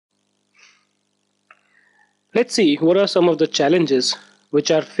Let's see what are some of the challenges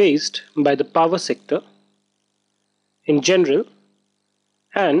which are faced by the power sector in general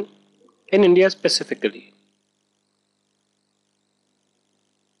and in India specifically.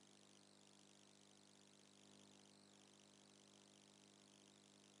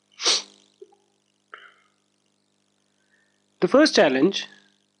 The first challenge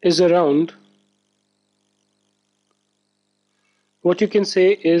is around what you can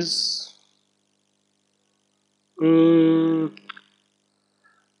say is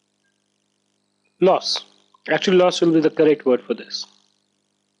loss. Actually, loss will be the correct word for this.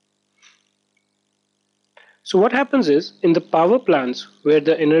 So what happens is, in the power plants where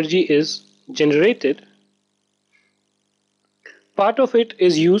the energy is generated, part of it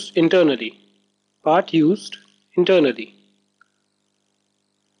is used internally. Part used internally.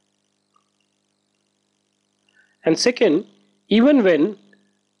 And second, even when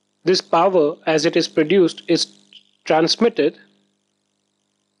this power as it is produced is transmitted,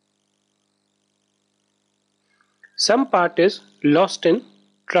 some part is lost in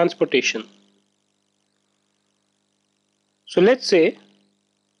transportation. So let's say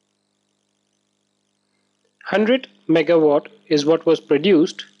 100 megawatt is what was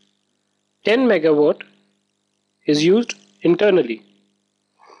produced, 10 megawatt is used internally.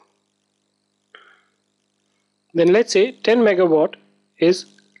 Then let's say 10 megawatt is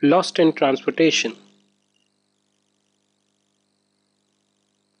lost in transportation.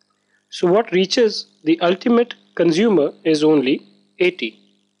 So what reaches the ultimate consumer is only 80.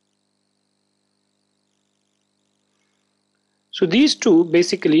 So these two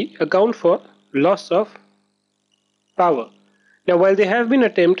basically account for loss of power. Now while there have been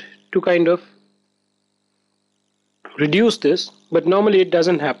attempts to kind of reduce this, but normally it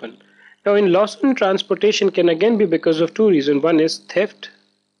doesn't happen. Now in loss in transportation can again be because of two reasons. One is theft.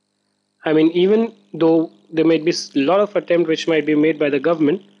 I mean, even though there might be a lot of attempt which might be made by the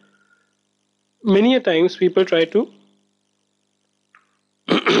government, many a times people try to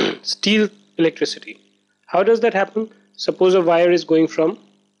steal electricity. How does that happen? Suppose a wire is going from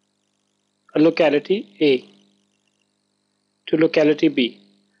a locality A to locality B.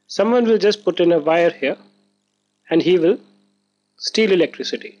 Someone will just put in a wire here and he will steal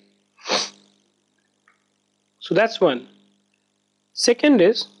electricity. So that's one. Second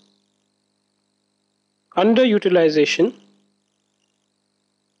is underutilization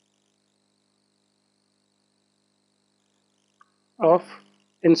of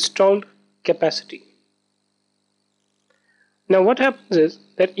installed capacity. Now what happens is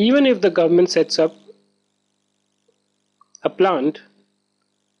that even if the government sets up a plant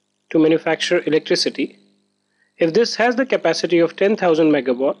to manufacture electricity, if this has the capacity of 10,000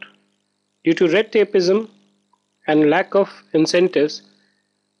 megawatt, due to red tapeism and lack of incentives,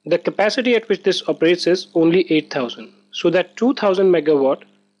 the capacity at which this operates is only 8,000. So that 2,000 megawatt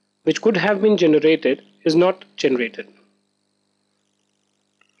which could have been generated is not generated.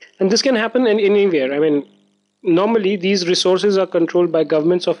 And this can happen in anywhere. I mean, normally these resources are controlled by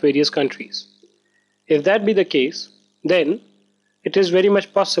governments of various countries. If that be the case, then it is very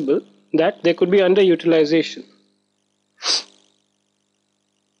much possible that there could be underutilization.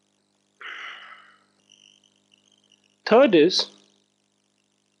 Third is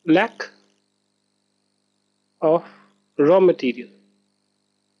lack of raw material.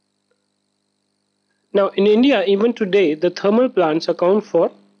 Now in India, even today, the thermal plants account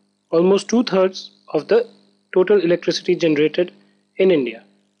for almost 2/3 of the total electricity generated in India.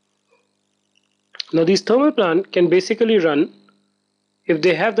 Now these thermal plants can basically run if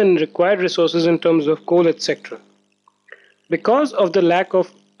they have the required resources in terms of coal, etc. Because of the lack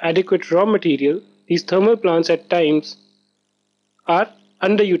of adequate raw material, these thermal plants at times are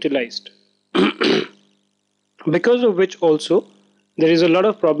underutilized. Because of which also there is a lot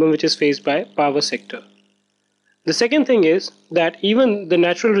of problem which is faced by power sector. The second thing is that even the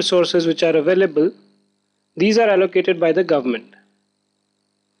natural resources which are available, these are allocated by the government.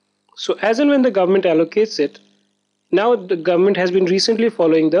 So as and when the government allocates it, now the government has been recently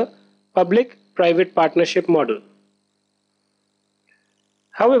following the public-private partnership model.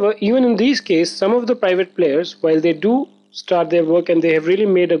 However, even in these cases, some of the private players, while they do start their work and they have really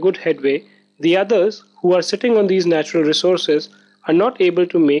made a good headway, the others who are sitting on these natural resources are not able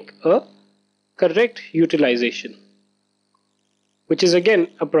to make a correct utilization, which is again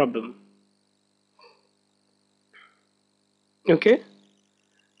a problem. Okay.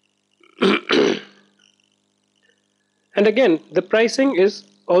 And again, the pricing is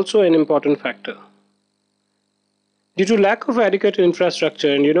also an important factor. Due to lack of adequate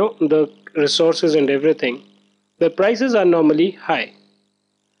infrastructure and the resources and everything, the prices are normally high.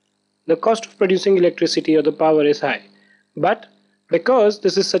 the cost of producing electricity or the power is high. But because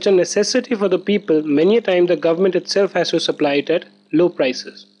this is such a necessity for the people, many a time the government itself has to supply it at low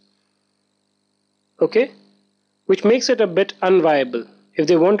prices. Okay? Which makes it a bit unviable. If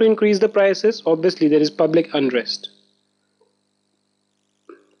they want to increase the prices, obviously there is public unrest.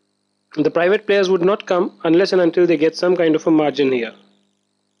 The private players would not come unless and until they get some kind of a margin here.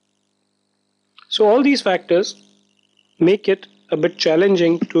 So all these factors make it a bit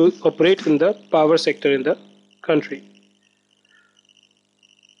challenging to operate in the power sector in the country.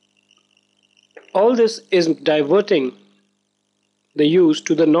 All this is diverting the use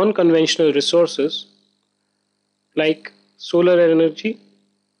to the non-conventional resources like solar energy,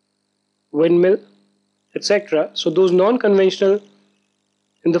 windmill, etc. So those non-conventional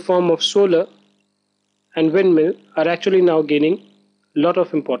in the form of solar and windmill are actually now gaining a lot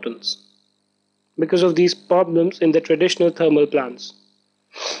of importance because of these problems in the traditional thermal plants.